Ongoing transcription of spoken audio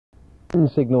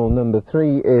Signal number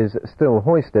 3 is still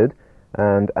hoisted,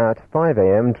 and at 5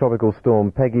 a.m. Tropical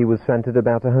Storm Peggy was centered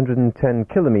about 110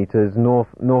 kilometers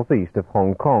northeast of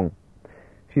Hong Kong.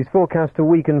 She's forecast to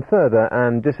weaken further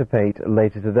and dissipate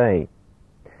later today.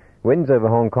 Winds over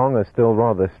Hong Kong are still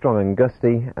rather strong and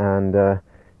gusty, and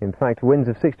in fact winds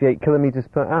of 68 kilometers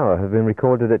per hour have been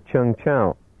recorded at Cheung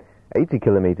Chau, 80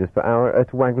 kilometers per hour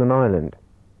at Waglan Island.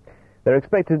 They're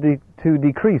expected to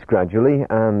decrease gradually,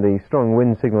 and the strong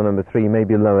wind signal number 3 may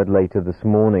be lowered later this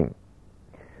morning.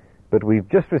 But we've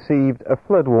just received a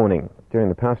flood warning. During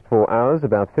the past 4 hours,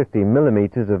 about 50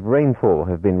 millimeters of rainfall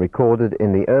have been recorded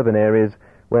in the urban areas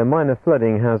where minor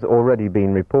flooding has already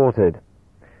been reported.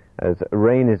 As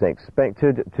rain is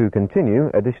expected to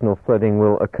continue, additional flooding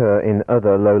will occur in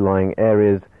other low-lying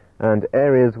areas and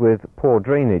areas with poor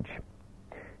drainage.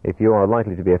 If you are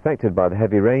likely to be affected by the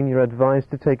heavy rain, you're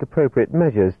advised to take appropriate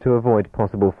measures to avoid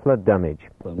possible flood damage.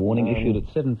 A warning issued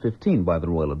at 7:15 by the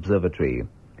Royal Observatory.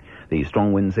 The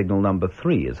strong wind signal number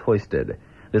 3 is hoisted.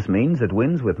 This means that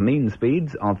winds with mean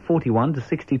speeds of 41 to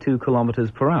 62 kilometers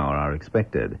per hour are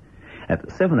expected.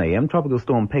 At 7 a.m., Tropical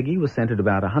Storm Peggy was centered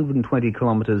about 120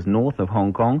 kilometers north of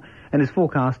Hong Kong and is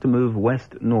forecast to move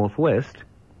west-northwest,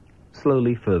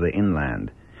 slowly further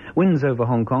inland. Winds over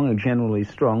Hong Kong are generally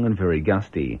strong and very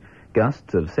gusty.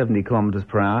 Gusts of 70 kilometers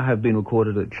per hour have been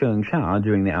recorded at Cheung Chau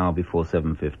during the hour before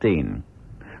 7:15.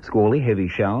 Squally heavy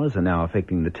showers are now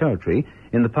affecting the territory.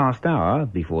 In the past hour,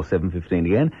 before 7:15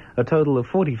 again, a total of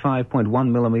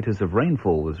 45.1 millimeters of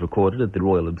rainfall was recorded at the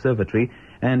Royal Observatory,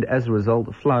 and as a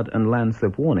result, flood and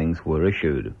landslip warnings were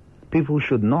issued. People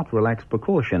should not relax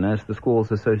precaution, as the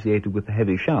squalls associated with the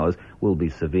heavy showers will be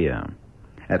severe.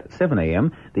 At 7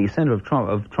 a.m., the center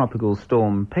of Tropical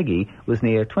Storm Peggy was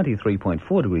near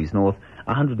 23.4 degrees north,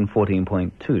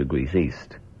 114.2 degrees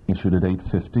east. Issued at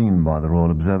 8:15 by the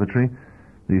Royal Observatory.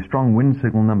 The strong wind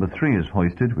signal number 3 is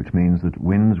hoisted, which means that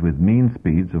winds with mean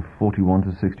speeds of 41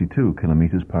 to 62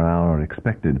 kilometers per hour are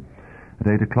expected. At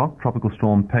 8 o'clock, Tropical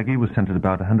Storm Peggy was centered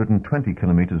about 120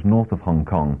 kilometers north of Hong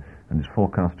Kong and is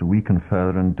forecast to weaken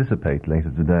further and dissipate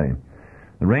later today.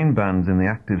 The rain bands in the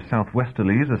active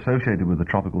southwesterlies associated with the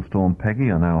Tropical Storm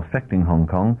Peggy are now affecting Hong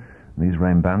Kong. These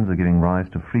rain bands are giving rise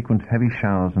to frequent heavy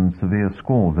showers and severe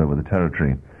squalls over the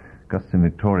territory. Gusts in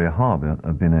Victoria Harbour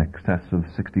have been in excess of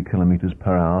 60 kilometers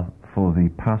per hour for the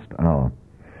past hour.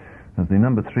 As the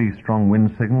number 3 strong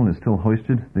wind signal is still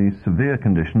hoisted, the severe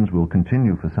conditions will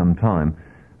continue for some time,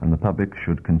 and the public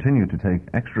should continue to take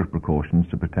extra precautions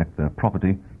to protect their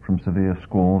property from severe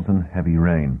squalls and heavy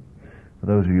rain. For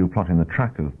those of you plotting the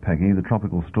track of Peggy, the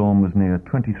tropical storm was near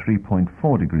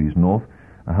 23.4 degrees north,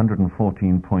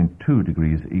 114.2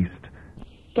 degrees east.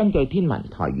 根據天文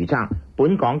台預測，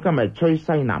本港今日吹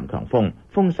西南強風，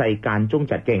風勢間中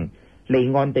疾勁，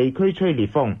離岸地區吹烈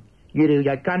風。預料日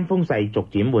間風勢逐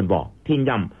漸緩和，天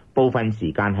陰，部分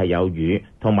時間係有雨，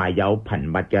同埋有頻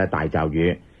密嘅大驟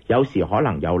雨，有時可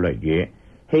能有雷雨。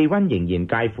氣温仍然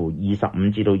介乎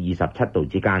25至到27度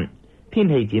之間。天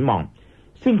氣展望，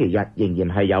星期日仍然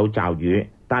係有驟雨，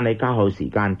但係較後時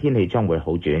間天氣將會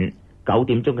好轉。9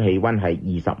點鐘嘅氣温係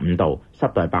25度，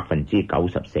濕度係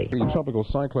94%。The tropical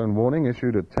cyclone warning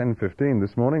issued at 10:15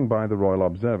 this morning by the Royal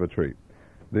Observatory.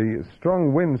 The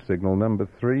strong wind signal number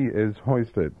 3 is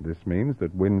hoisted. This means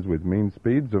that winds with mean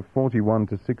speeds of 41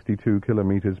 to 62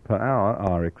 kilometers per hour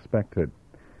are expected.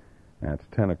 At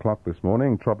 10 o'clock this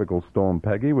morning, Tropical Storm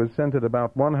Peggy was centered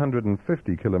about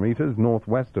 150 kilometers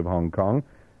northwest of Hong Kong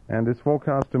and is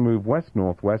forecast to move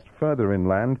west-northwest further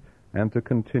inland and to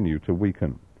continue to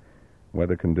weaken.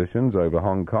 Weather conditions over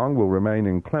Hong Kong will remain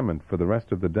inclement for the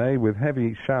rest of the day with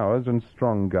heavy showers and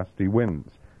strong gusty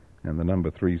winds, and the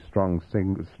number 3 strong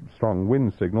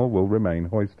wind signal will remain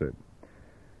hoisted.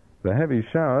 The heavy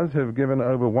showers have given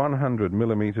over 100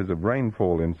 millimeters of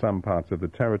rainfall in some parts of the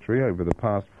territory over the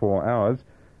past 4 hours,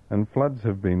 and floods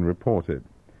have been reported.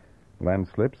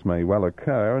 Landslips may well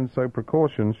occur, and so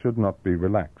precautions should not be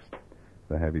relaxed.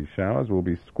 The heavy showers will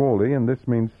be squally, and this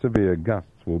means severe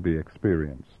gusts will be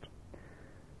experienced.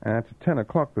 At 10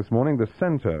 o'clock this morning, the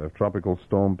center of Tropical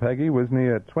Storm Peggy was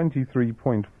near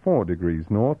 23.4 degrees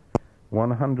north,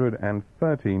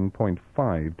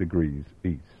 113.5 degrees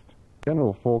east.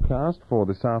 General forecast for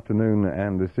this afternoon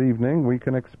and this evening, we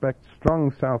can expect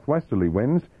strong southwesterly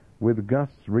winds with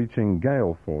gusts reaching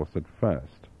gale force at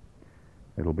first.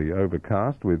 It'll be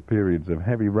overcast with periods of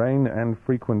heavy rain and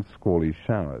frequent squally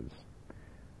showers.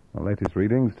 The latest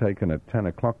readings taken at 10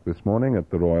 o'clock this morning at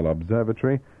the Royal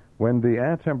Observatory, when the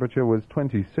air temperature was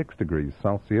 26 degrees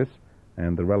Celsius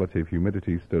and the relative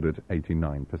humidity stood at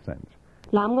 89%.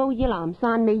 南澳以南、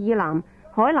汕尾以南、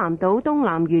海南島東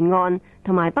南沿岸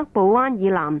同埋北部灣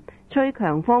以南吹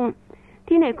強風，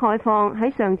天氣概況喺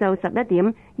上晝11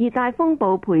點，熱帶風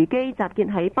暴培基集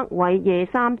結喺北緯夜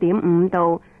3.5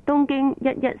度、東經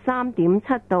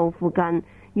113.7度附近，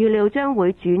預料將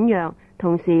會轉弱，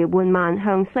同時緩慢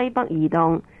向西北移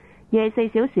動。24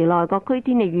小時內各區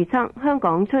天氣預測：香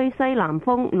港吹西南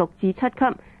風6至7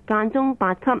級，間中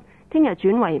8級，聽日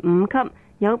轉為5級，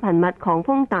有頻密狂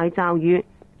風大驟雨，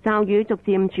驟雨逐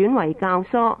漸轉為較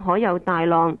疏，海有大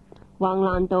浪。橫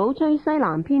瀾島吹西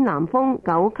南偏南風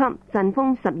9級，陣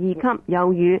風12級，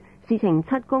有雨，事情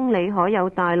7公里，海有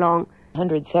大浪。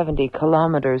170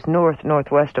 kilometers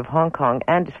north-northwest of Hong Kong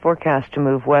and is forecast to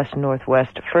move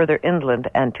west-northwest further inland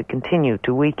and to continue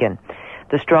to weaken.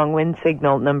 The strong wind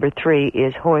signal number 3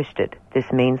 is hoisted.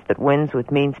 This means that winds with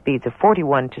mean speeds of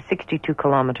 41 to 62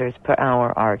 kilometers per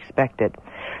hour are expected.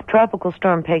 Tropical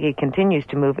storm Peggy continues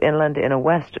to move inland in a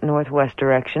west-northwest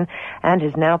direction and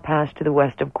has now passed to the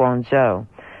west of Guangzhou.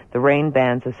 The rain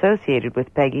bands associated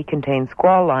with Peggy contain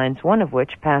squall lines, one of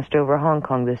which passed over Hong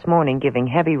Kong this morning, giving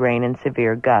heavy rain and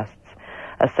severe gusts.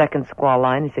 A second squall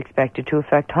line is expected to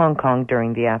affect Hong Kong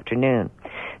during the afternoon.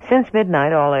 Since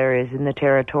midnight, all areas in the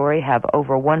territory have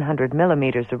over 100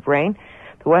 millimeters of rain.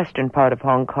 The western part of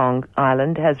Hong Kong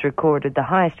Island has recorded the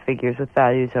highest figures with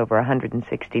values over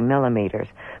 160 millimeters.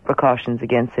 Precautions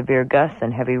against severe gusts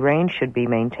and heavy rain should be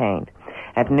maintained.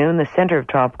 At noon, the center of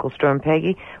Tropical Storm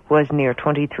Peggy was near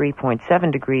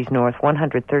 23.7 degrees north,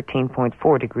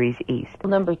 113.4 degrees east.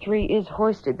 Number 3 is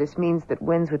hoisted. This means that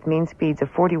winds with mean speeds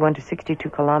of 41 to 62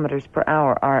 kilometers per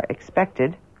hour are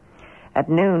expected. At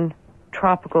noon,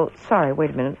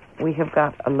 we have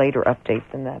got a later update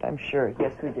than that, I'm sure.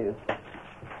 Yes, we do.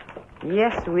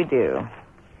 Yes, we do.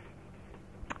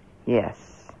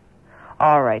 Yes.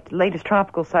 All right. Latest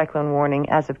tropical cyclone warning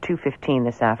as of 2:15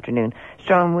 this afternoon.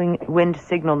 Strong wind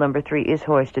signal number 3 is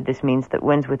hoisted. This means that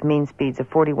winds with mean speeds of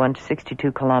 41 to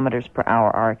 62 kilometers per hour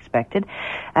are expected.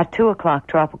 At 2 o'clock,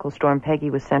 Tropical Storm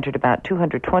Peggy was centered about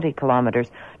 220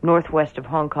 kilometers northwest of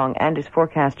Hong Kong and is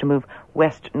forecast to move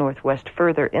west-northwest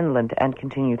further inland and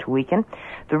continue to weaken.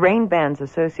 The rain bands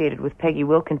associated with Peggy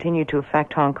will continue to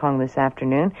affect Hong Kong this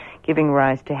afternoon, giving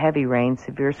rise to heavy rain.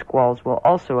 Severe squalls will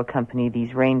also accompany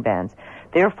these rain bands.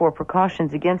 Therefore,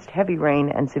 precautions against heavy rain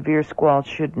and severe squalls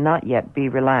should not yet be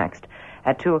relaxed.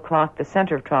 At 2 o'clock, the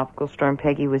center of Tropical Storm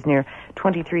Peggy was near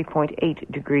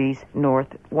 23.8 degrees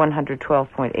north,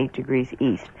 112.8 degrees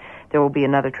east. There will be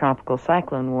another tropical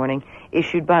cyclone warning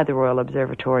issued by the Royal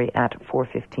Observatory at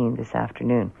 4:15 this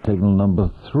afternoon. Signal number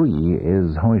 3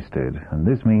 is hoisted, and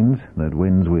this means that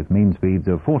winds with mean speeds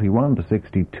of 41 to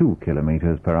 62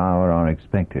 kilometers per hour are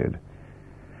expected.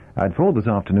 At 4 this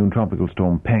afternoon, Tropical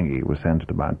Storm Peggy was centered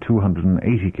about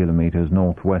 280 kilometers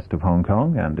northwest of Hong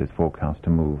Kong and is forecast to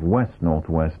move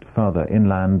west-northwest further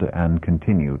inland and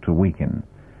continue to weaken.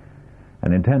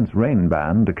 An intense rain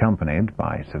band accompanied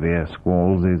by severe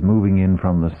squalls is moving in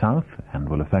from the south and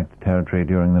will affect the territory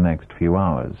during the next few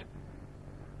hours.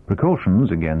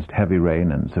 Precautions against heavy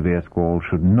rain and severe squalls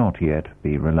should not yet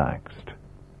be relaxed.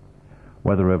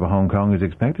 Weather over Hong Kong is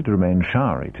expected to remain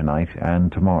showery tonight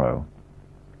and tomorrow.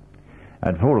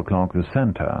 At 4 o'clock, the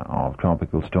center of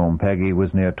Tropical Storm Peggy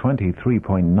was near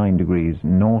 23.9 degrees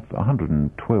north,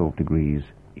 112 degrees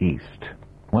east.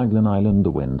 Waglan Island,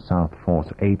 the wind south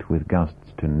force 8 with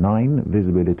gusts to 9,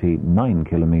 visibility 9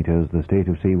 kilometers. The state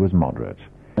of sea was moderate.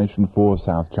 For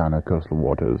South China coastal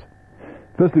waters.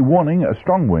 Firstly, warning,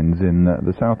 strong winds in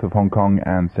the south of Hong Kong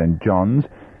and St. John's.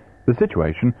 The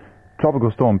situation, Tropical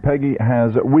Storm Peggy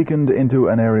has weakened into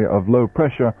an area of low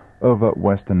pressure over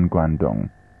western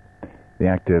Guangdong. The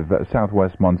active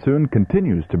southwest monsoon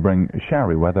continues to bring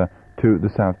showery weather to the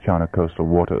South China coastal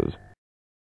waters.